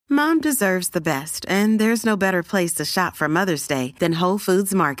Mom deserves the best, and there's no better place to shop for Mother's Day than Whole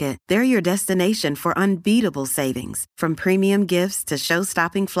Foods Market. They're your destination for unbeatable savings, from premium gifts to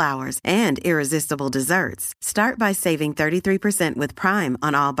show-stopping flowers and irresistible desserts. Start by saving 33% with Prime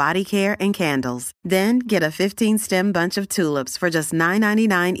on all body care and candles. Then get a 15-stem bunch of tulips for just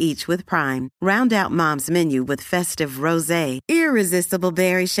 $9.99 each with Prime. Round out Mom's menu with festive rosé, irresistible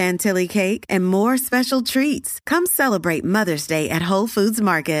berry chantilly cake, and more special treats. Come celebrate Mother's Day at Whole Foods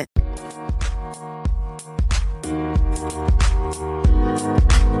Market.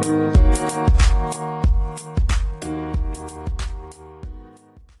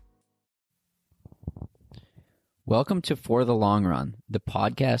 Welcome to For the Long Run, the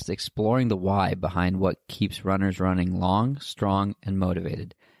podcast exploring the why behind what keeps runners running long, strong, and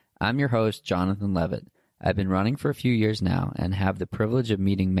motivated. I'm your host, Jonathan Levitt. I've been running for a few years now and have the privilege of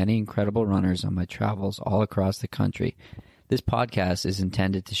meeting many incredible runners on my travels all across the country. This podcast is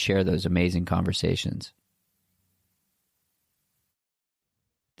intended to share those amazing conversations.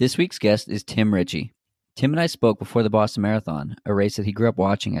 This week's guest is Tim Ritchie. Tim and I spoke before the Boston Marathon, a race that he grew up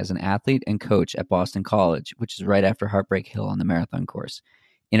watching as an athlete and coach at Boston College, which is right after Heartbreak Hill on the marathon course.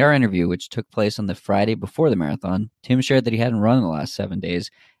 In our interview, which took place on the Friday before the marathon, Tim shared that he hadn't run in the last 7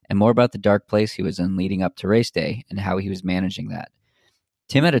 days and more about the dark place he was in leading up to race day and how he was managing that.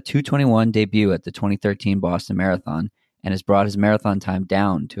 Tim had a 2:21 debut at the 2013 Boston Marathon and has brought his marathon time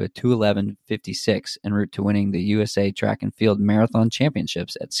down to a 2:11.56 en route to winning the USA Track and Field Marathon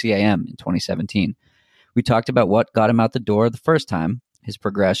Championships at CIM in 2017. We talked about what got him out the door the first time, his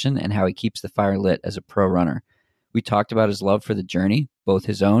progression, and how he keeps the fire lit as a pro runner. We talked about his love for the journey, both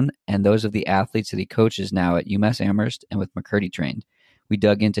his own and those of the athletes that he coaches now at UMass Amherst and with McCurdy Trained. We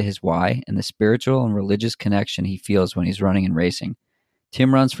dug into his why and the spiritual and religious connection he feels when he's running and racing.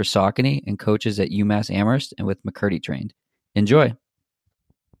 Tim runs for Saucony and coaches at UMass Amherst and with McCurdy Trained. Enjoy.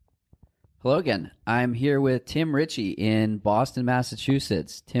 Hello again. I'm here with Tim Ritchie in Boston,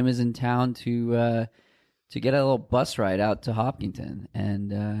 Massachusetts. Tim is in town to get a little bus ride out to Hopkinton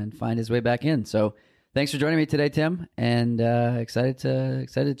and find his way back in. So thanks for joining me today, Tim, and excited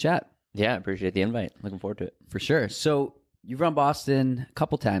to chat. Yeah, I appreciate the invite. Looking forward to it. For sure. So you've run Boston a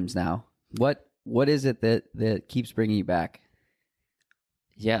couple times now. What is it that keeps bringing you back?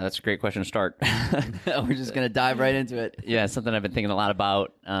 Yeah, that's a great question to start. We're just going to dive right into it. Yeah, it's something I've been thinking a lot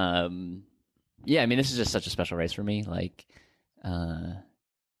about. Yeah, I mean, this is just such a special race for me. Like,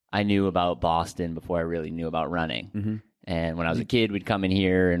 I knew about Boston before I really knew about running. Mm-hmm. And when I was a kid, we'd come in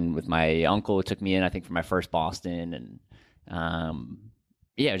here, and with my uncle, it took me in, I think, for my first Boston. And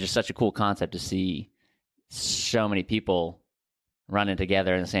yeah, it was just such a cool concept to see so many people running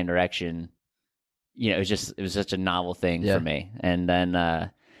together in the same direction. You know, it was such a novel thing for me. And then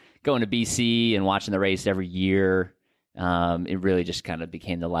going to BC and watching the race every year, it really just kind of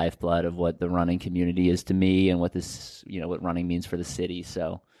became the lifeblood of what the running community is to me and what this, what running means for the city.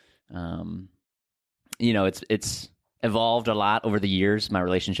 So, it's evolved a lot over the years, my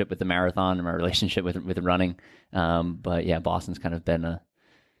relationship with the marathon and my relationship with running. But yeah, Boston's kind of been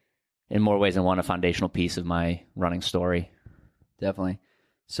in more ways than one, a foundational piece of my running story. Definitely.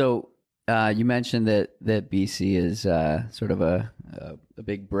 So, you mentioned that BC is sort of a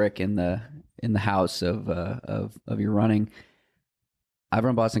big brick in the house of your running. I've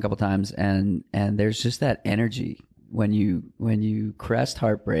run Boston a couple times, and there's just that energy when you crest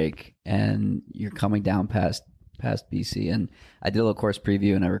Heartbreak and you're coming down past BC. And I did a little course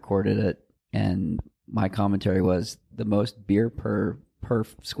preview and I recorded it, and my commentary was the most beer per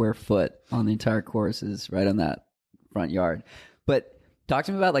square foot on the entire course is right on that front yard. But talk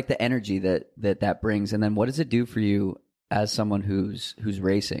to me about like the energy that brings, and then what does it do for you as someone who's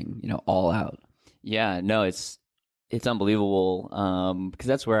racing, all out? Yeah, no, it's unbelievable because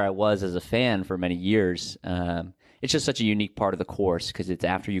that's where I was as a fan for many years. It's just such a unique part of the course because it's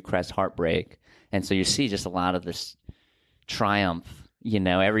after you crest Heartbreak, and so you see just a lot of this triumph.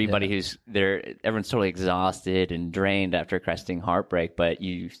 Everybody who's there, everyone's totally exhausted and drained after cresting Heartbreak, but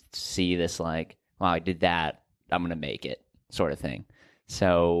you see this like, wow, I did that, I'm gonna make it, sort of thing.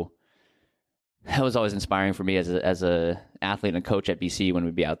 So that was always inspiring for me as a athlete and a coach at BC when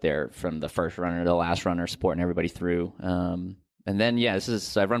we'd be out there from the first runner to the last runner, supporting everybody through. And then,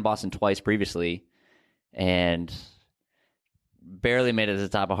 I've run Boston twice previously and barely made it to the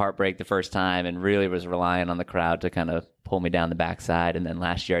top of Heartbreak the first time and really was relying on the crowd to kind of pull me down the backside. And then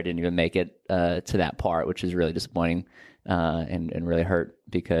last year I didn't even make it to that part, which was really disappointing and really hurt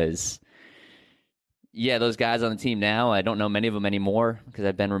because those guys on the team now, I don't know many of them anymore because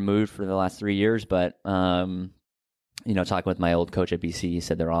I've been removed for the last 3 years. But, talking with my old coach at BC, he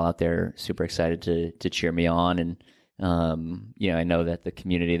said they're all out there super excited to cheer me on. And I know that the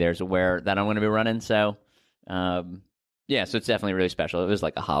community there is aware that I'm going to be running. So, so it's definitely really special. It was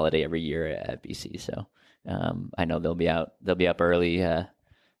like a holiday every year at BC. So, I know they'll be up early,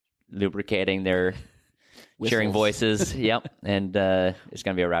 lubricating their cheering voices. Yep. And, it's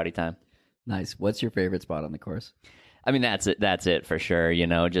going to be a rowdy time. Nice. What's your favorite spot on the course? I mean, that's it for sure.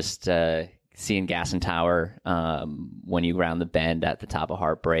 Just, seeing Gaston Tower, when you round the bend at the top of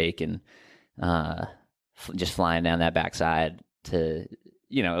Heartbreak and, just flying down that backside to,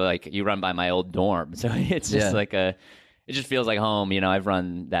 like you run by my old dorm. So it's just it just feels like home. I've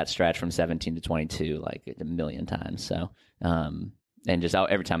run that stretch from 17 to 22 like a million times. So, and just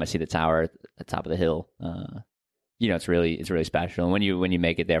every time I see the tower at the top of the hill, it's really special. And when you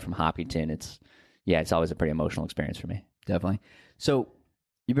make it there from Hopkinton, it's always a pretty emotional experience for me. Definitely. So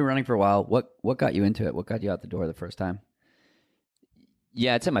you've been running for a while. What got you into it? What got you out the door the first time?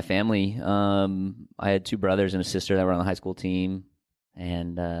 Yeah, I'd say my family. I had 2 brothers and a sister that were on the high school team,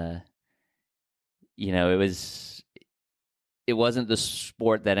 and it wasn't the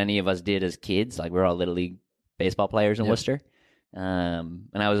sport that any of us did as kids. Like, we were all Little League baseball players in Worcester, and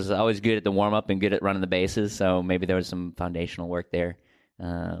I was always good at the warm up and good at running the bases. So maybe there was some foundational work there.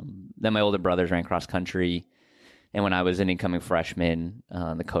 Then my older brothers ran cross country, and when I was an incoming freshman,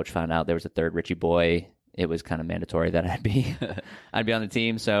 the coach found out there was a third Richie boy. It was kind of mandatory that I'd be on the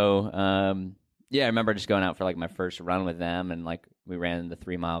team. So, I remember just going out for like my first run with them, and like we ran the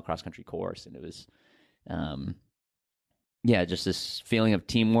 3-mile cross country course, and it was, just this feeling of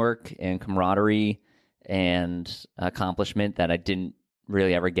teamwork and camaraderie and accomplishment that I didn't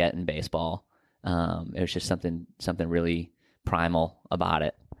really ever get in baseball. It was just something really primal about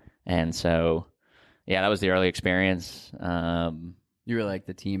it. And so, that was the early experience. You really like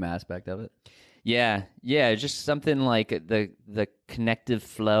the team aspect of it? Yeah, just something like the connective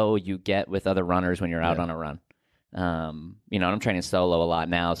flow you get with other runners when you're out on a run. And I'm training solo a lot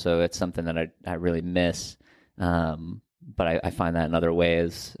now, so it's something that I really miss. But I find that in other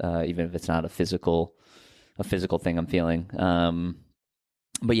ways, even if it's not a physical thing I'm feeling.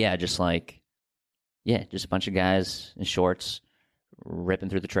 But just a bunch of guys in shorts ripping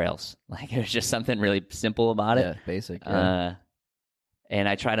through the trails. Like, there's just something really simple about it. Yeah, basic. Yeah. And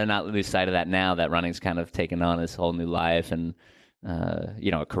I try to not lose sight of that now that running's kind of taken on this whole new life and,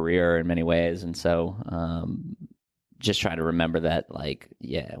 a career in many ways. And so just try to remember that,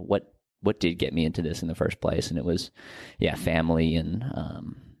 what did get me into this in the first place? And it was, family and,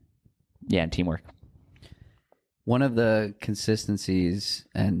 and teamwork. One of the consistencies,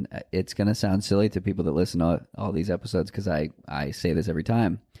 and it's going to sound silly to people that listen to all these episodes because I say this every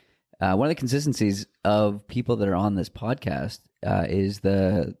time. One of the consistencies of people that are on this podcast is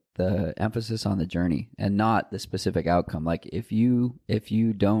the emphasis on the journey and not the specific outcome. Like, if you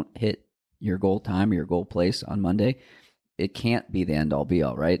don't hit your goal time or your goal place on Monday, it can't be the end all be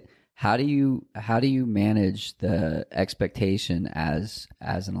all, right? How do you manage the expectation as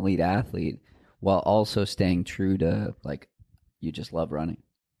an elite athlete while also staying true to, like, you just love running?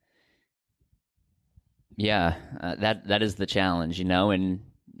 Yeah, that is the challenge, and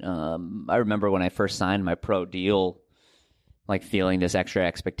I remember when I first signed my pro deal, like feeling this extra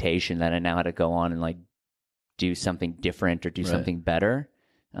expectation that I now had to go on and like do something different or do something better.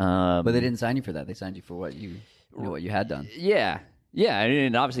 But they didn't sign you for that. They signed you for what you what you had done. Yeah.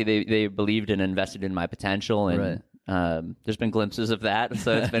 And obviously they believed and invested in my potential, and there's been glimpses of that,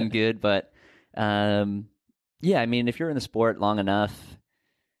 so it's been good. But I mean, if you're in the sport long enough,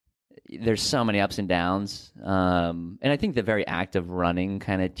 there's so many ups and downs. And I think the very act of running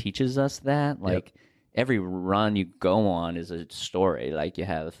kind of teaches us that. Like, every run you go on is a story. Like,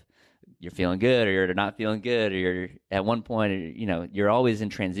 you're feeling good or you're not feeling good, or you're at one point, you're always in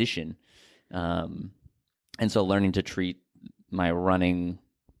transition. And so learning to treat my running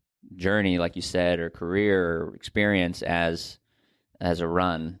journey, like you said, or career or experience as a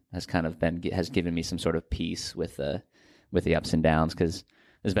run has kind of has given me some sort of peace with the ups and downs, because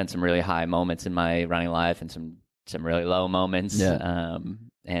there's been some really high moments in my running life and some really low moments. Yeah.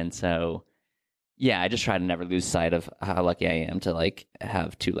 And so, I just try to never lose sight of how lucky I am to like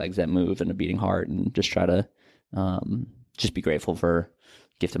have 2 legs that move and a beating heart, and just try to just be grateful for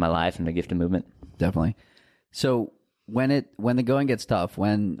the gift of my life and the gift of movement. Definitely. So when the going gets tough,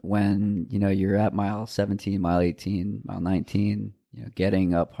 when you're at mile 17, mile 18, mile 19,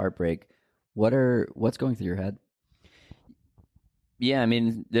 getting up Heartbreak, what's going through your head? Yeah, I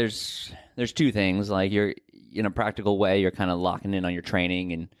mean, there's 2 things. Like, you're in a practical way, you're kind of locking in on your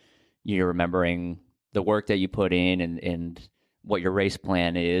training, and you're remembering the work that you put in and what your race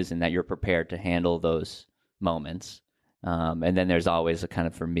plan is, and that you're prepared to handle those moments. And then there's always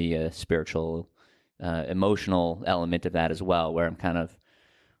for me, a spiritual emotional element of that as well, where I'm kind of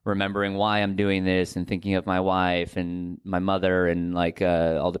remembering why I'm doing this and thinking of my wife and my mother and like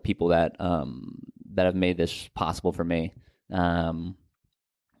all the people that have made this possible for me. And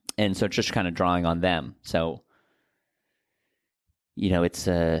so it's just kind of drawing on them. So, it's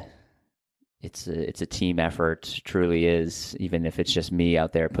a team effort, truly is, even if it's just me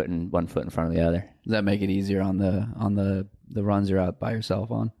out there putting one foot in front of the other. Does that make it easier on the runs you're out by yourself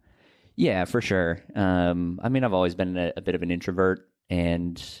on? Yeah, for sure. I've always been a bit of an introvert,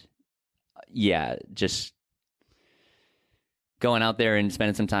 and just going out there and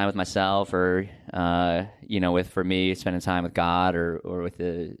spending some time with myself, or for me, spending time with God or with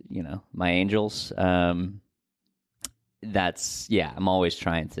my angels. I'm always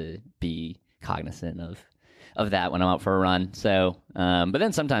trying to be cognizant of that when I'm out for a run. So, but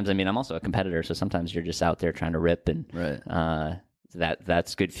then sometimes, I'm also a competitor, so sometimes you're just out there trying to rip, and right.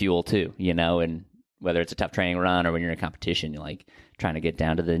 That's good fuel too, and whether it's a tough training run or when you're in a competition, you're like trying to get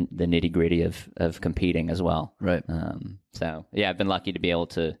down to the nitty gritty of competing as well. Right. I've been lucky to be able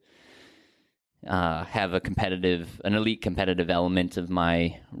to have an elite competitive element of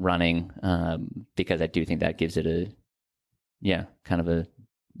my running, because I do think that gives it kind of a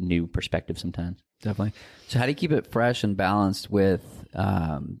new perspective sometimes. Definitely. So how do you keep it fresh and balanced with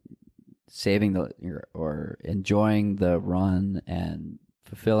saving or enjoying the run and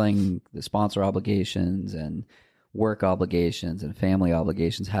fulfilling the sponsor obligations and work obligations and family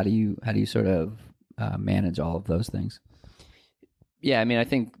obligations? How do you sort of manage all of those things? Yeah, I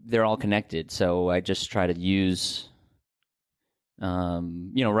think they're all connected. So I just try to use,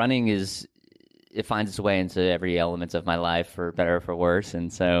 running it finds its way into every element of my life, for better or for worse. And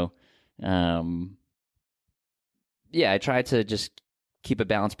so, I try to just keep a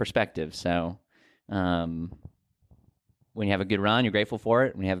balanced perspective. So, when you have a good run, you're grateful for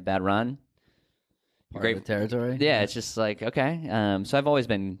it. When you have a bad run, Part of the territory. Yeah, it's just like, okay. So I've always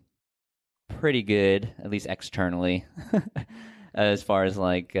been pretty good, at least externally, as far as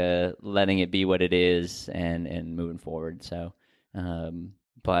like letting it be what it is and moving forward. So,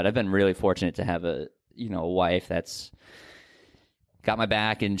 but I've been really fortunate to have a wife that's got my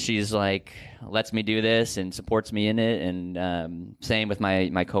back, and she's like lets me do this and supports me in it. And same with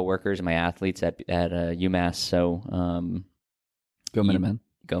my coworkers and my athletes at UMass. So Go Minutemen.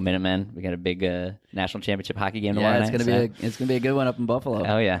 Go Minutemen. We got a big national championship hockey game tomorrow night. It's gonna be a good one up in Buffalo.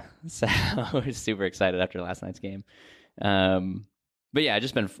 Oh yeah. So we're super excited after last night's game. But yeah, I've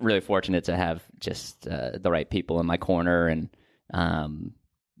just been really fortunate to have just the right people in my corner, and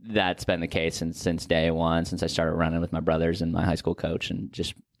that's been the case since day one, since I started running with my brothers and my high school coach, and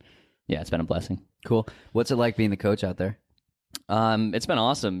just it's been a blessing. Cool. What's it like being the coach out there? It's been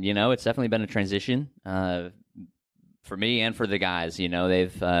awesome. It's definitely been a transition for me and for the guys. They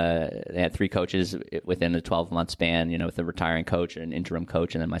had 3 coaches within a 12-month span, with a retiring coach, an interim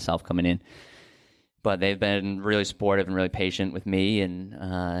coach, and then myself coming in. But they've been really supportive and really patient with me, and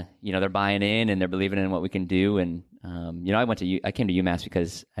they're buying in and they're believing in what we can do. And I came to UMass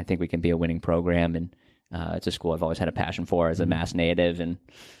because I think we can be a winning program, and it's a school I've always had a passion for as a Mass native, and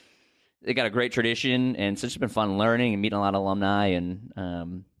they got a great tradition, and so it's just been fun learning and meeting a lot of alumni, and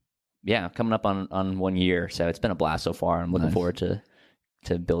coming up on 1 year, so it's been a blast so far. I'm looking forward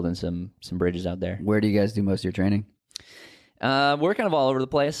to building some bridges out there. Where do you guys do most of your training? We're kind of all over the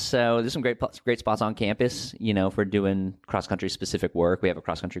place. So there's some great spots on campus, for doing cross-country specific work. We have a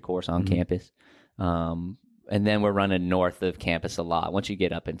cross-country course on campus. And then we're running north of campus a lot. Once you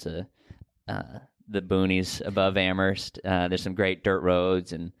get up into the boonies above Amherst, there's some great dirt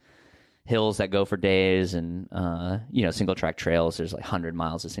roads and hills that go for days, and single track trails. There's like 100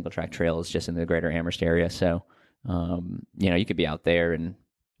 miles of single track trails just in the greater Amherst area. So, you could be out there and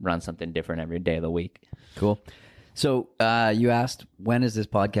run something different every day of the week. Cool. So you asked, when is this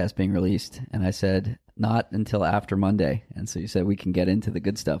podcast being released? And I said, not until after Monday. And so you said we can get into the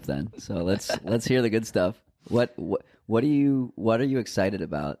good stuff then. So let's hear the good stuff. What are you excited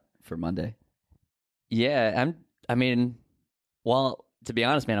about for Monday? Yeah, well, to be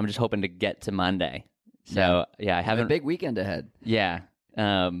honest, man, I'm just hoping to get to Monday. So I haven't, a big weekend ahead. Yeah.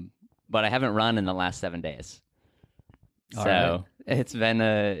 But I haven't run in the last 7 days. All so right. It's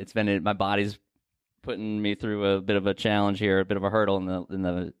been my body's putting me through a bit of a challenge here, a bit of a hurdle in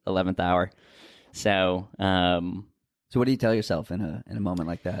the 11th hour. So, so what do you tell yourself in a moment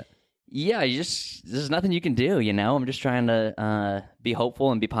like that? Yeah, there's nothing you can do, I'm just trying to be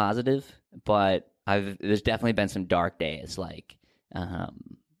hopeful and be positive, but there's definitely been some dark days. Like, I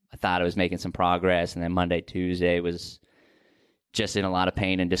thought I was making some progress, and then Monday, Tuesday was just in a lot of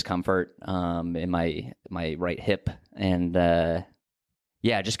pain and discomfort in my right hip, and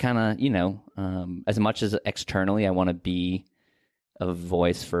yeah, just kind of, as much as externally I want to be a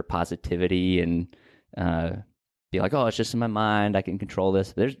voice for positivity and be like, oh, it's just in my mind, I can control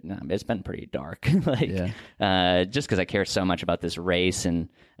this. It's been pretty dark, just because I care so much about this race and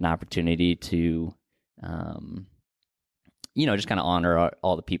an opportunity to, just kind of honor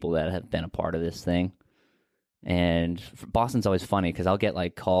all the people that have been a part of this thing. And Boston's always funny because I'll get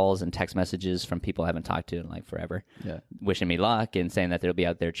like calls and text messages from people I haven't talked to in like forever, wishing me luck and saying that they'll be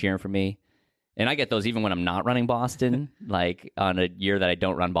out there cheering for me. And I get those even when I'm not running Boston. Like on a year that I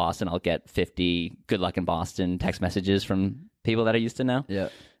don't run Boston, I'll get 50 good luck in Boston text messages from people that I used to know. Yeah.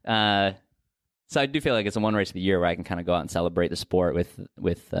 So I do feel like it's a one race of the year where I can kind of go out and celebrate the sport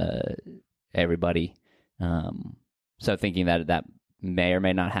with everybody. So thinking that may or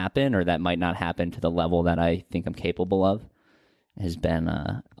may not happen, or that might not happen to the level that I think I'm capable of, has been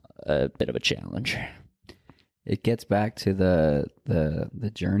a bit of a challenge. It gets back to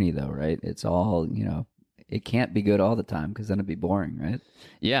the journey, though, right? It's all, it can't be good all the time because then it'd be boring, right?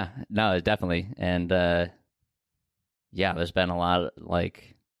 Yeah, no, definitely. And there's been a lot of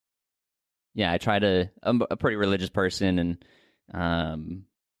I'm a pretty religious person, and how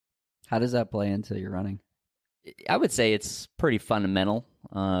does that play into your running? I would say it's pretty fundamental.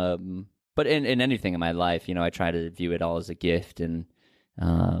 But in anything in my life, I try to view it all as a gift, and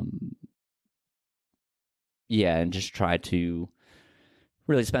and just try to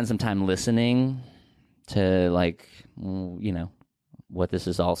really spend some time listening to what this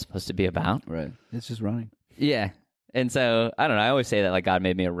is all supposed to be about. Right. It's just running. Yeah. And so, I don't know, I always say that like God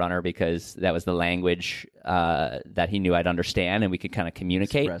made me a runner because that was the language that he knew I'd understand and we could kind of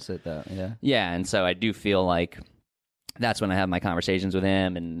communicate. Express it, though, yeah. Yeah, and so I do feel like that's when I have my conversations with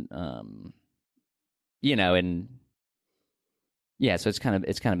him, and so it's kind of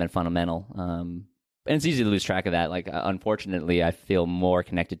been fundamental. And it's easy to lose track of that. Like, unfortunately, I feel more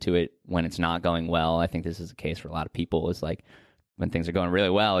connected to it when it's not going well. I think this is the case for a lot of people. It's like when things are going really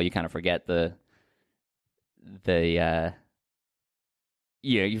well, you kind of forget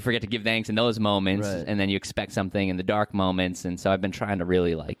you forget to give thanks in those moments, right. And then you expect something in the dark moments. And so I've been trying to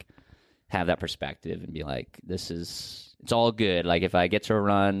really like have that perspective and be like, it's all good. Like if I get to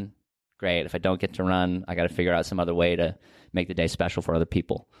run, great. If I don't get to run, I got to figure out some other way to make the day special for other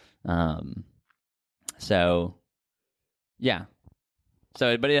people. So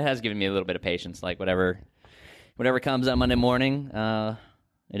but it has given me a little bit of patience. Like whatever comes on Monday morning,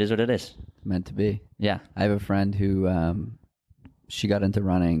 it is what it is. Meant to be. Yeah. I have a friend who she got into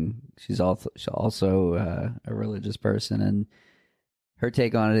running. She's also a religious person, and her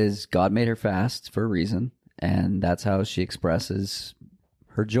take on it is God made her fast for a reason, and that's how she expresses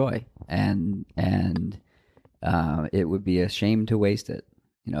her joy. And it would be a shame to waste it,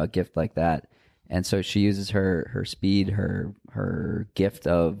 a gift like that. And so she uses her speed, her gift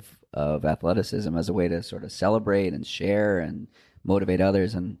of athleticism as a way to sort of celebrate and share and motivate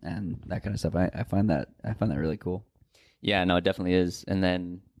others and that kind of stuff. I find that really cool. Yeah, no, it definitely is. And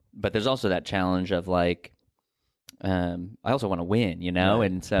then, but there's also that challenge of like, I also want to win,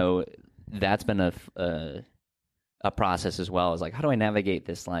 Right. And so that's been a process as well. Is like, how do I navigate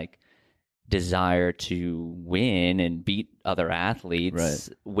this like desire to win and beat other athletes, right.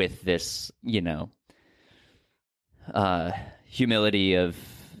 with this, humility of,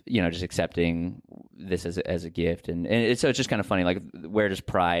 just accepting this as a gift. And so it's just kind of funny, like, where does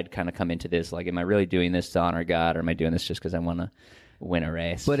pride kind of come into this? Like, am I really doing this to honor God, or am I doing this just because I want to win a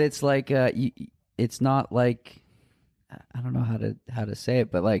race? But it's like, it's not like, I don't know how to say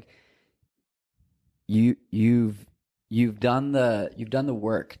it, but like you've done the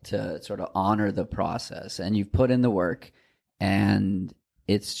work to sort of honor the process, and you've put in the work, and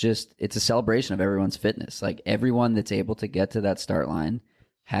it's a celebration of everyone's fitness. Like everyone that's able to get to that start line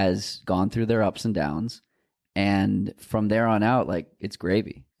has gone through their ups and downs, and from there on out, like, it's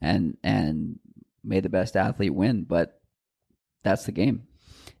gravy, and may the best athlete win. But that's the game.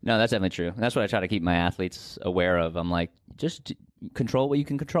 No, that's definitely true. And that's what I try to keep my athletes aware of. I'm like, just control what you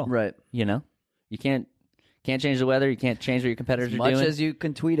can control. Right. You can't change the weather. You can't change what your competitors are doing. As much as you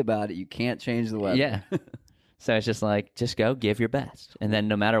can tweet about it, you can't change the weather. Yeah. So it's just like, just go, give your best. And then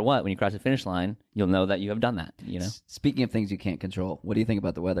no matter what, when you cross the finish line, you'll know that you have done that, Speaking of things you can't control, what do you think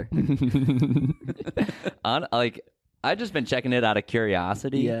about the weather? I've just been checking it out of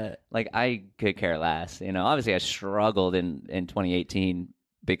curiosity. Yeah. Like, I could care less. Obviously I struggled in 2018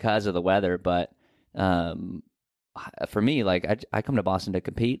 because of the weather, but for me, like, I come to Boston to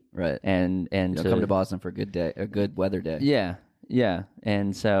compete. Right. And You'll come to Boston for a good weather day. Yeah. Yeah.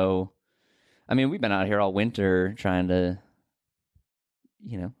 And so, I mean, we've been out here all winter trying to,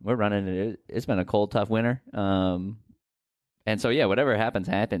 we're running it. It's been a cold, tough winter. And so, yeah, whatever happens,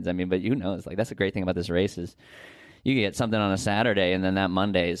 happens. I mean, but who knows? Like, that's the great thing about this race is you can get something on a Saturday, and then that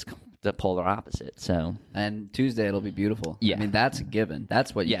Monday is the polar opposite. So, and Tuesday it'll be beautiful. Yeah. I mean, that's a given.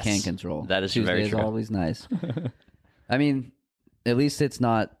 That's what you Yes, can control. that is Tuesday very is true. always nice. I mean, at least it's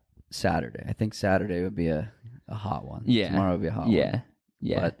not Saturday. I think Saturday would be a hot one. Yeah. Tomorrow would be a hot one. Yeah.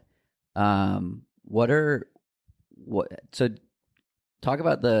 But so talk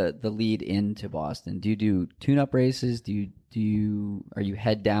about the lead into Boston. Do you do tune-up races? Are you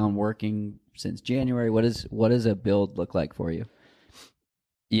head down working since January? What does a build look like for you?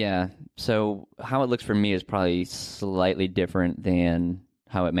 Yeah. So how it looks for me is probably slightly different than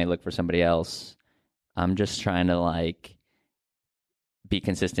how it may look for somebody else. I'm just trying to like be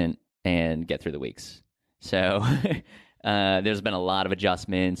consistent and get through the weeks. So there's been a lot of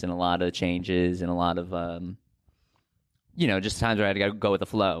adjustments and a lot of changes and a lot of just times where I had to go with the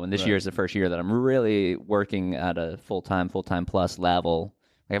flow. And this year is the first year that I'm really working at a full-time plus level.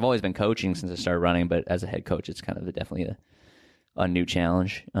 Like I've always been coaching since I started running, but as a head coach, it's kind of definitely a new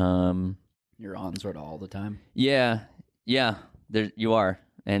challenge. You're on sort of all the time. Yeah, there you are,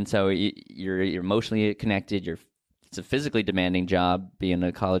 and so you're emotionally connected. It's a physically demanding job being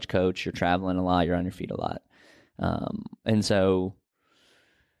a college coach. You're traveling a lot. You're on your feet a lot, and so.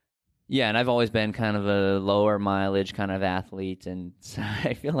 Yeah, and I've always been kind of a lower mileage kind of athlete, and so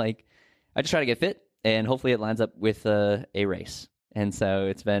I feel like I just try to get fit, and hopefully it lines up with a race. And so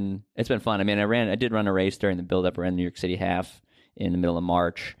it's been fun. I mean, I did run a race during the build-up around New York City half in the middle of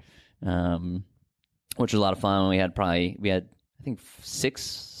March, which was a lot of fun. We had I think 6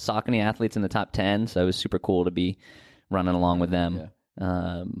 Saucony athletes in the top 10, so it was super cool to be running along with them,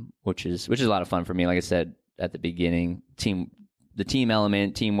 which is a lot of fun for me. Like I said at the beginning, the team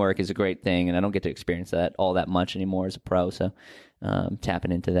element, teamwork is a great thing, and I don't get to experience that all that much anymore as a pro. So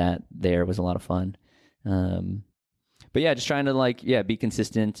tapping into that there was a lot of fun. But yeah, just trying to be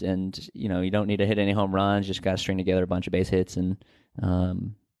consistent, and you don't need to hit any home runs. Just got to string together a bunch of base hits and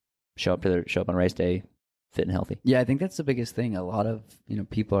show up on race day fit and healthy. Yeah, I think that's the biggest thing. A lot of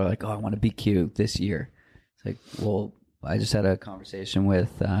people are like, "Oh, I want to BQ this year." It's like, well, I just had a conversation with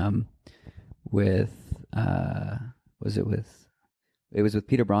it was with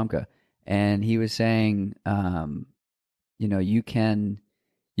Peter Bromka, and he was saying, you can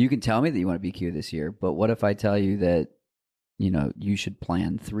tell me that you want to BQ this year, but what if I tell you that, you should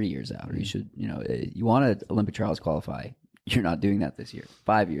plan 3 years out, or you should, you want to Olympic trials qualify. You're not doing that this year,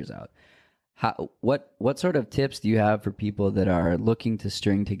 5 years out. What sort of tips do you have for people that are looking to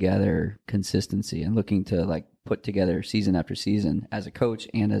string together consistency and looking to put together season after season as a coach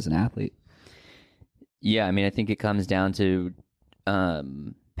and as an athlete? Yeah, I mean, I think it comes down to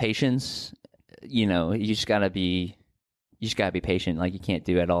patience. You just gotta be patient. Like, you can't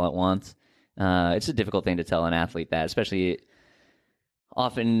do it all at once. It's a difficult thing to tell an athlete that, especially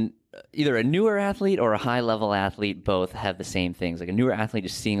often either a newer athlete or a high level athlete both have the same things. Like, a newer athlete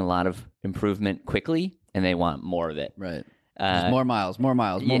is seeing a lot of improvement quickly, and they want more of it. Right. More miles.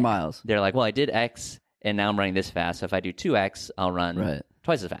 They're like, well, I did X, and now I'm running this fast. So if I do 2X, I'll run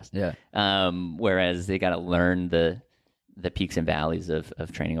twice as fast. Yeah. Whereas they got to learn the peaks and valleys of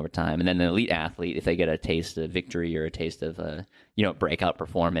training over time. And then the elite athlete, if they get a taste of victory or a taste of breakout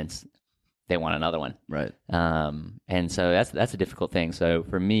performance, they want another one. Right. And so that's a difficult thing. So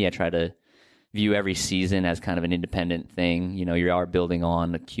for me, I try to view every season as kind of an independent thing. You are building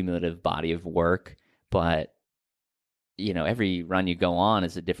on a cumulative body of work, but every run you go on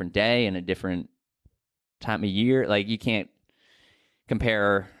is a different day and a different time of year. Like, you can't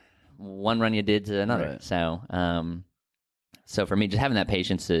compare one run you did to another. Right. So for me, just having that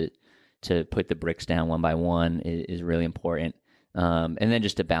patience to put the bricks down one by one is really important. And then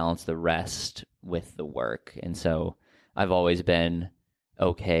just to balance the rest with the work. And so I've always been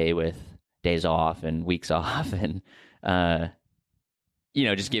okay with days off and weeks off, and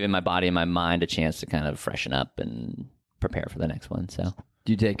just giving my body and my mind a chance to kind of freshen up and prepare for the next one. So,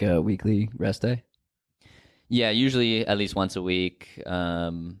 do you take a weekly rest day? Yeah, usually at least once a week.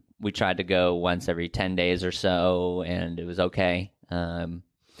 We tried to go once every 10 days or so, and it was okay. And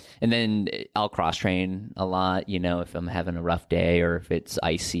then I'll cross train a lot, if I'm having a rough day or if it's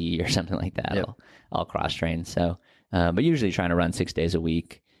icy or something like that. Yep. I'll cross train. So, but usually trying to run 6 days a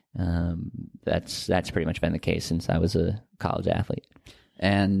week. That's pretty much been the case since I was a college athlete.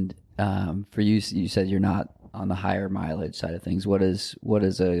 And for you, you said you're not on the higher mileage side of things. What is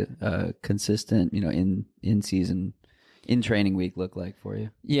a consistent, in season, in training week look like for you?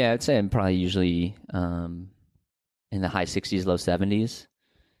 Yeah, I'd say I'm probably usually in the high 60s, low 70s.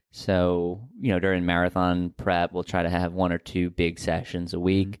 So, during marathon prep, we'll try to have 1 or 2 big sessions a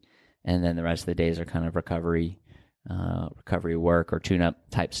week, and then the rest of the days are kind of recovery. recovery work or tune-up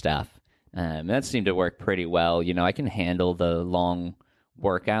type stuff. That seemed to work pretty well. I can handle the long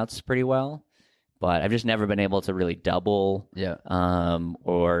workouts pretty well, but I've just never been able to really double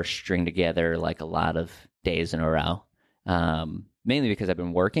or string together like a lot of days in a row. Mainly because I've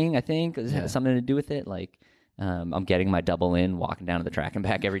been working, I think. It has something to do with it. Like, I'm getting my double in, walking down to the track and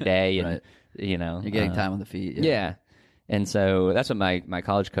back every day. And, Right. You're getting time on the feet. Yeah. And so that's what my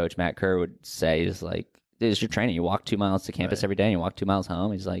college coach, Matt Kerr, would say is like, this is your training. You walk 2 miles to campus every day and you walk 2 miles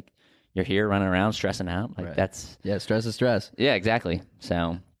home. He's like, you're here running around, stressing out. Like that's... Yeah, stress is stress. Yeah, exactly.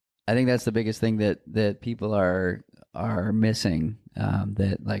 So I think that's the biggest thing that people are missing,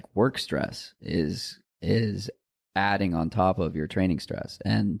 that like work stress is adding on top of your training stress.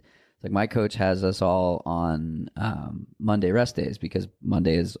 And like my coach has us all on Monday rest days because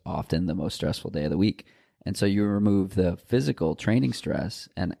Monday is often the most stressful day of the week. And so you remove the physical training stress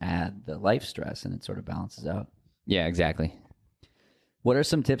and add the life stress, and it sort of balances out. yeah, exactly. What are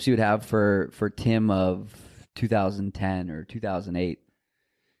some tips you would have for Tim of 2010 or 2008,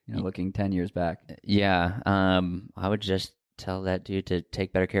 looking 10 years back? Yeah. I would just tell that dude to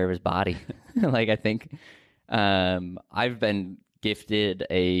take better care of his body. Like, I think I've been gifted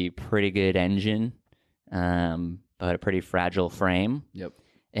a pretty good engine, but a pretty fragile frame. Yep.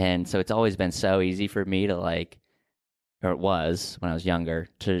 And so it's always been so easy for me to or it was when I was younger,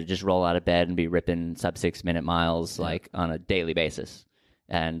 to just roll out of bed and be ripping sub 6 minute miles like on a daily basis.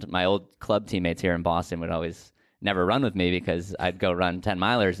 And my old club teammates here in Boston would always never run with me because I'd go run 10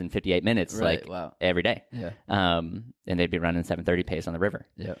 milers in 58 minutes every day. Yeah. And they'd be running 7:30 pace on the river.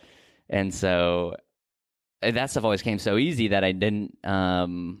 Yeah. And so that stuff always came so easy that I didn't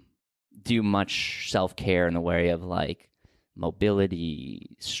do much self-care in the way of like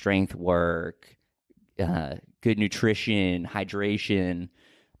mobility, strength work, good nutrition, hydration.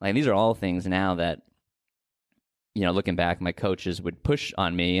 Like, these are all things now that, looking back, my coaches would push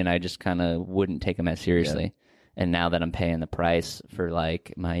on me and I just kind of wouldn't take them as seriously. Yeah. And now that I'm paying the price for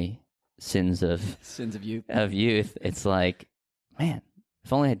like my sins of youth, it's like, man,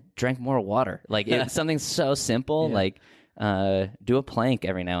 if only I drank more water. Like, it's something so simple, like do a plank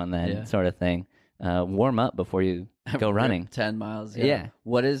every now and then, sort of thing. Warm up before you go running. 10 miles. Yeah.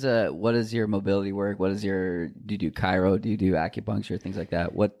 What is your mobility work? Do you do chiro? Do you do acupuncture? Things like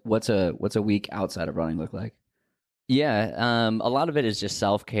that? What's a week outside of running look like? Yeah. A lot of it is just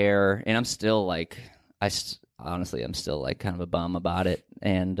self-care, and I'm still like, honestly, I'm still like kind of a bum about it.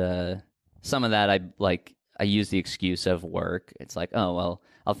 And some of that I use the excuse of work. It's like, oh, well,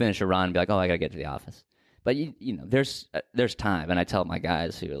 I'll finish a run and be like, oh, I got to get to the office. But, there's time. And I tell my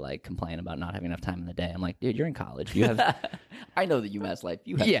guys who like complain about not having enough time in the day, I'm like, dude, you're in college. You have... I know the UMass life.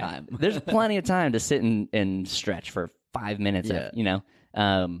 You have time. There's plenty of time to sit and stretch for 5 minutes,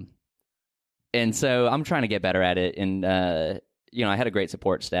 and so I'm trying to get better at it. And, I had a great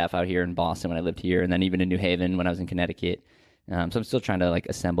support staff out here in Boston when I lived here, and then even in New Haven when I was in Connecticut. So I'm still trying to like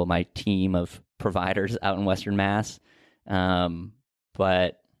assemble my team of providers out in Western Mass.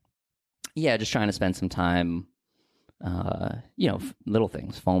 But yeah, just trying to spend some time, little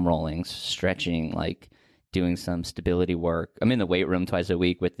things, foam rolling, stretching, like doing some stability work. I'm in the weight room twice a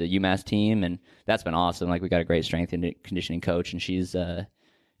week with the UMass team, and that's been awesome. Like, we got a great strength and conditioning coach, and she's got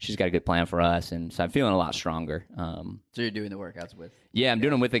a good plan for us, and so I'm feeling a lot stronger. So you're doing the workouts with? Yeah, I'm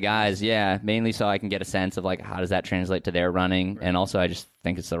doing them with the guys. Yeah, mainly so I can get a sense of like how does that translate to their running, and also I just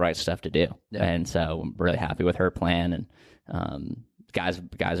think it's the right stuff to do. Yeah. And so I'm really happy with her plan, and guys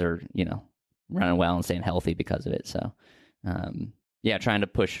are running well and staying healthy because of it. So trying to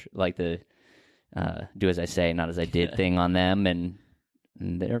push like the do as I say, not as I did thing on them, and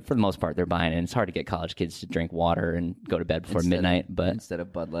they're, for the most part, they're buying it. And it's hard to get college kids to drink water and go to bed before midnight, but instead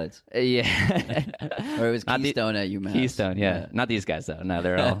of Bud Lights, yeah, or it was Keystone at UMass. Keystone, yeah. Not these guys though. No,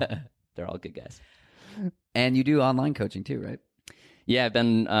 they're all good guys. And you do online coaching too, right? Yeah, I've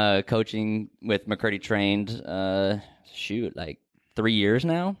been coaching with McCurdy Trained. Like 3 years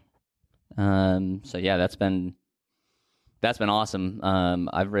now. So yeah, that's been awesome.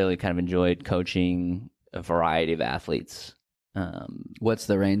 I've really kind of enjoyed coaching a variety of athletes. What's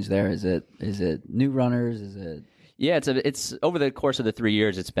the range there? Is it new runners? Is it? Yeah, it's over the course of the 3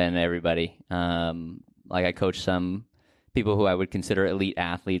 years, it's been everybody. Like, I coach some people who I would consider elite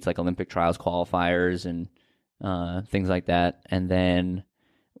athletes, like Olympic trials qualifiers and things like that. And then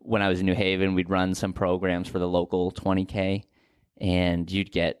when I was in New Haven, we'd run some programs for the local 20K, and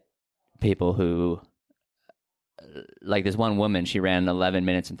you'd get people who, like this one woman, she ran 11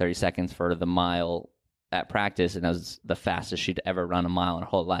 minutes and 30 seconds for the mile at practice, and that was the fastest she'd ever run a mile in her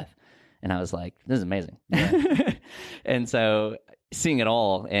whole life. And I was like, this is amazing. Yeah. And so, seeing it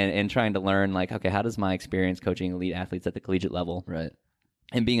all and trying to learn, like, okay, how does my experience coaching elite athletes at the collegiate level, Right.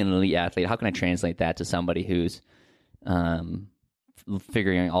 and being an elite athlete, how can I translate that to somebody who's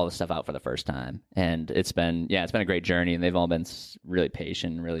figuring all this stuff out for the first time? And it's been a great journey, and they've all been really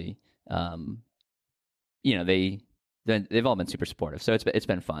patient, really, they've all been super supportive. So it's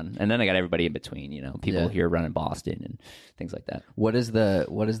been fun. And then I got everybody in between, people here running Boston and things like that. What does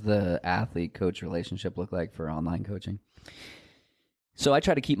the athlete coach relationship look like for online coaching? So I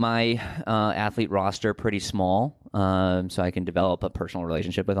try to keep my athlete roster pretty small, so I can develop a personal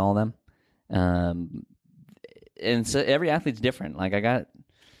relationship with all of them. And so every athlete's different. Like, I got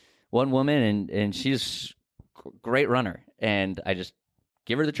one woman, and she's a great runner, and I just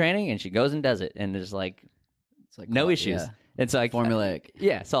give her the training, and she goes and does it, and it's like no issues. Yeah. It's like formulaic.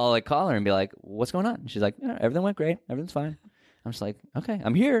 Yeah, so I'll call her and be like, "What's going on?" And she's like, "Everything went great. Everything's fine." I'm just like, "Okay,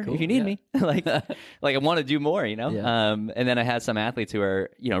 I'm here if you need me." like I want to do more, Yeah. And then I had some athletes who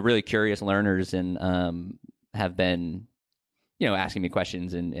are, really curious learners and have been, asking me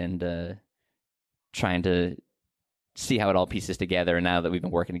questions and trying to see how it all pieces together. And now that we've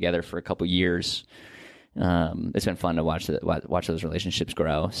been working together for a couple years, it's been fun to watch those relationships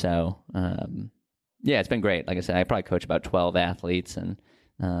grow. So it's been great. Like I said, I probably coach about 12 athletes, and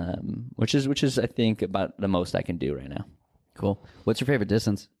which is I think about the most I can do right now. Cool. What's your favorite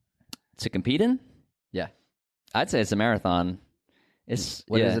distance to compete in? Yeah, I'd say it's a marathon.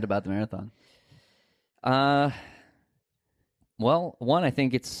 What is it about the marathon? Well, one, I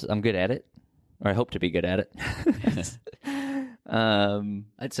think I'm good at it, or I hope to be good at it.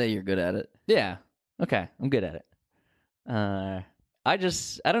 I'd say you're good at it. Yeah. Okay, I'm good at it. I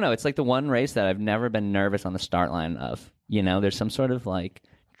don't know. It's like the one race that I've never been nervous on the start line of. There's some sort of like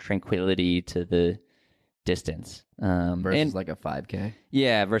tranquility to the distance Versus like a 5K.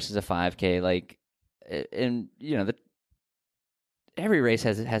 Yeah, versus a 5K. Like, and every race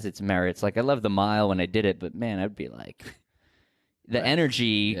has its merits. Like, I love the mile when I did it, but man, I'd be like, the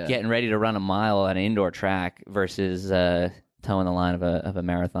energy getting ready to run a mile on an indoor track versus towing the line of a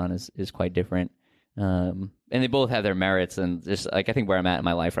marathon is quite different. And they both have their merits, and just like, I think where I'm at in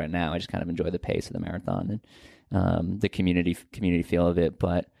my life right now, I just kind of enjoy the pace of the marathon and the community feel of it.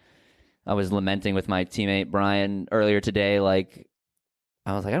 But I was lamenting with my teammate Brian earlier today, like,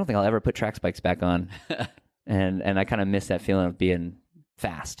 I was like, I don't think I'll ever put track spikes back on. and I kind of miss that feeling of being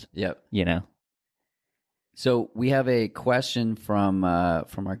fast. Yep. So we have a question from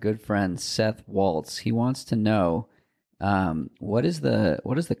our good friend Seth Waltz. He wants to know, what is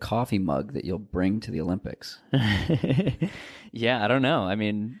the coffee mug that you'll bring to the Olympics? Yeah, I don't know. I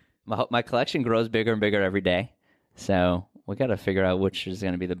mean, my collection grows bigger and bigger every day, so we got to figure out which is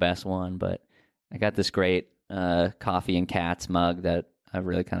going to be the best one. But I got this great coffee and cats mug that I've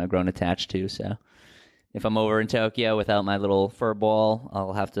really kind of grown attached to. So if I'm over in Tokyo without my little fur ball,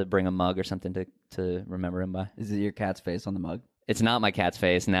 I'll have to bring a mug or something to remember him by. Is it your cat's face on the mug? It's not my cat's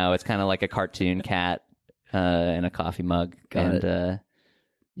face. No, it's kind of like a cartoon cat in a coffee mug. Got it.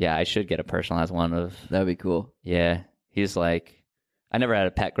 Yeah, I should get a personalized one of. That'd be cool. Yeah, he's like, I never had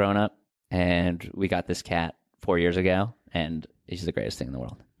a pet growing up, and we got this cat 4 years ago, and he's the greatest thing in the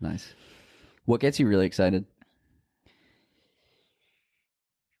world. Nice. What gets you really excited?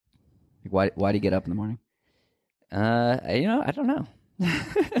 Like, why do you get up in the morning? I don't know.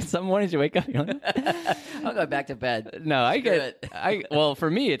 Some mornings you wake up, you're like, I'll go back to bed. No, well, for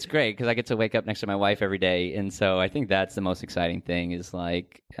me, it's great because I get to wake up next to my wife every day. And so I think that's the most exciting thing is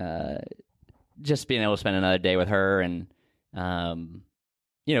like, just being able to spend another day with her. And,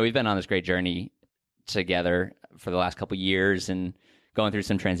 we've been on this great journey together for the last couple of years and going through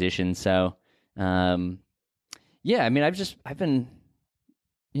some transitions. So, it's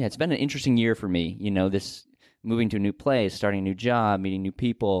been an interesting year for me, this moving to a new place, starting a new job, meeting new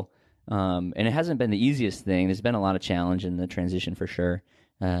people. And it hasn't been the easiest thing. There's been a lot of challenge in the transition for sure.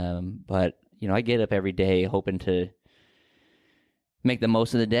 But, I get up every day hoping to make the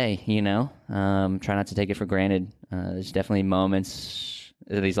most of the day, try not to take it for granted. There's definitely moments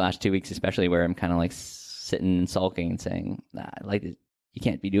these last 2 weeks, especially where I'm kind of like sitting and sulking and saying, you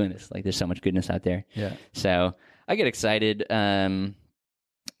can't be doing this. Like, there's so much goodness out there. Yeah. So I get excited, when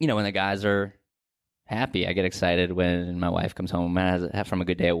the guys are happy. I get excited when my wife comes home from a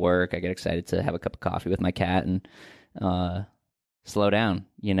good day at work. I get excited to have a cup of coffee with my cat and slow down,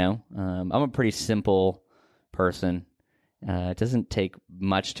 I'm a pretty simple person. It doesn't take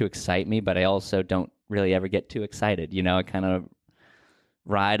much to excite me, but I also don't really ever get too excited. I kind of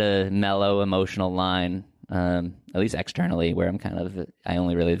ride a mellow emotional line, at least externally, where I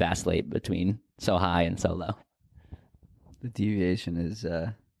only really vacillate between so high and so low. The deviation is...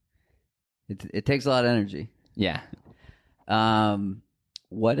 It takes a lot of energy. Yeah.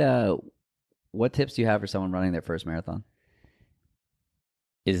 What tips do you have for someone running their first marathon?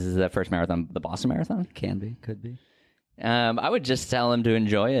 Is the first marathon the Boston Marathon? Can be, could be. I would just tell them to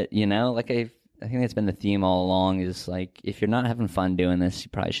enjoy it. Like I think that's been the theme all along. Is like if you're not having fun doing this,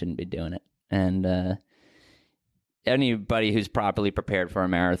 you probably shouldn't be doing it. And anybody who's properly prepared for a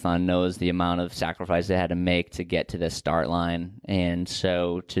marathon knows the amount of sacrifice they had to make to get to the start line, and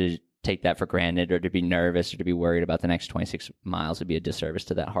so to take that for granted or to be nervous or to be worried about the next 26 miles would be a disservice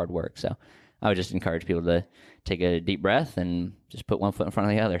to that hard work. So I would just encourage people to take a deep breath and just put one foot in front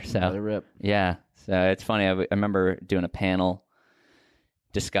of the other. So let it rip. Yeah. So it's funny. I remember doing a panel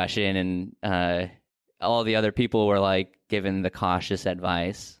discussion, and all the other people were like giving the cautious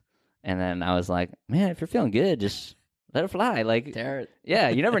advice. And then I was like, man, if you're feeling good, just let it fly. Like, Tear it. Yeah.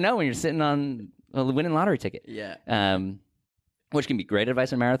 You never know when you're sitting on a winning lottery ticket. Yeah. Which can be great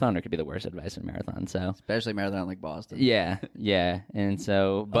advice in a marathon, or it could be the worst advice in a marathon. So especially a marathon like Boston. Yeah. And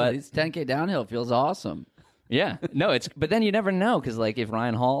so, but this 10K downhill feels awesome. Yeah. No, but then you never know, because like if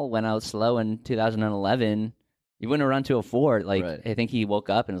Ryan Hall went out slow in 2011, he wouldn't have run 204. Like, right. I think he woke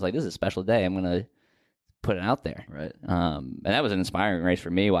up and was like, this is a special day. I'm going to put it out there. Right. And that was an inspiring race for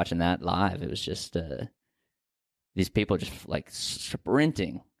me watching that live. It was just these people just like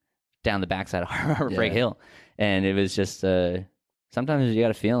sprinting down the backside of Heartbreak Hill. And it was just, sometimes you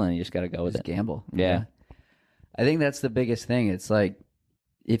got a feeling, you just got to go with it. Gamble. Yeah. I think that's the biggest thing. It's like,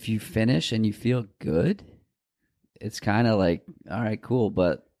 if you finish and you feel good, it's kind of like, all right, cool,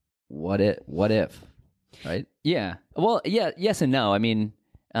 but what if, right? Yeah. Well, yeah, yes and no. I mean,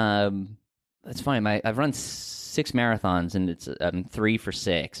 it's funny. I've run 6 marathons, and it's 3 for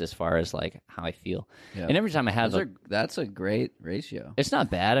 6 as far as like how I feel. Yeah. And every time I have, that's a great ratio. It's not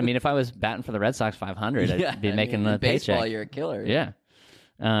bad. I mean, if I was batting for the Red Sox 500, I'd be making a baseball, paycheck. You're a killer. Yeah.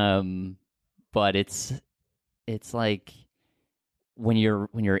 But it's like when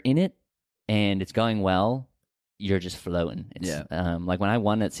you're in it and it's going well, you're just floating. Like when I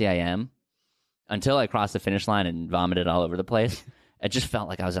won at CIM, until I crossed the finish line and vomited all over the place, it just felt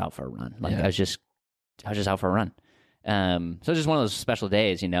like I was out for a run. Like I was just out for a run. So it's just one of those special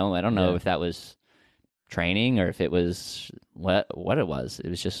days, I don't know if that was training or if it was what it was. It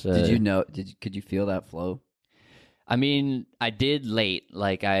was just. Could you feel that flow? I mean, I did late.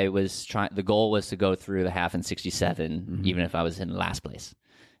 Like I was trying. The goal was to go through the half in 67, even if I was in last place.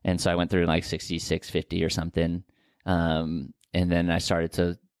 And so I went through like 66:50 or something. And then I started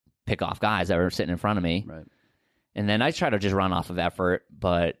to pick off guys that were sitting in front of me. Right. And then I tried to just run off of effort,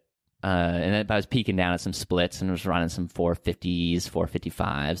 but and then I was peeking down at some splits and was running some 450s,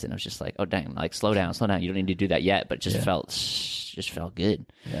 455s, and I was just like, oh dang, like slow down. You don't need to do that yet, but it just felt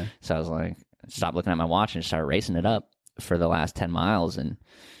good. Yeah. So I was like, stopped looking at my watch and started racing it up for the last 10 miles. And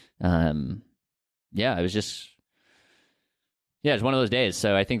it was just, it's one of those days.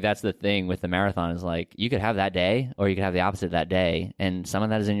 So I think that's the thing with the marathon is like, you could have that day or you could have the opposite of that day. And some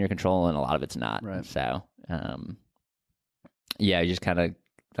of that is in your control and a lot of it's not. Right. So, you just kind of,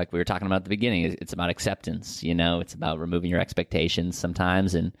 like we were talking about at the beginning, it's about acceptance, it's about removing your expectations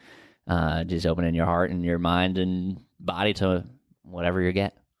sometimes and just opening your heart and your mind and body to whatever you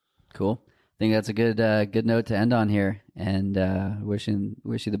get. Cool. I think that's a good note to end on here. And wish you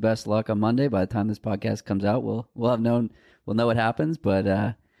the best luck on Monday. By the time this podcast comes out, we'll know what happens.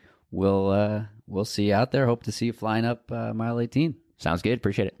 But we'll see you out there. Hope to see you flying up mile 18. Sounds good.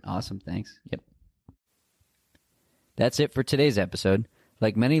 Appreciate it. Awesome. Thanks. Yep. That's it for today's episode.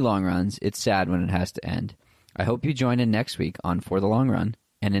 Like many long runs, it's sad when it has to end. I hope you join in next week on For the Long Run.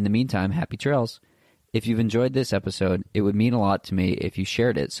 And in the meantime, happy trails. If you've enjoyed this episode, it would mean a lot to me if you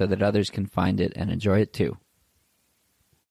shared it so that others can find it and enjoy it too.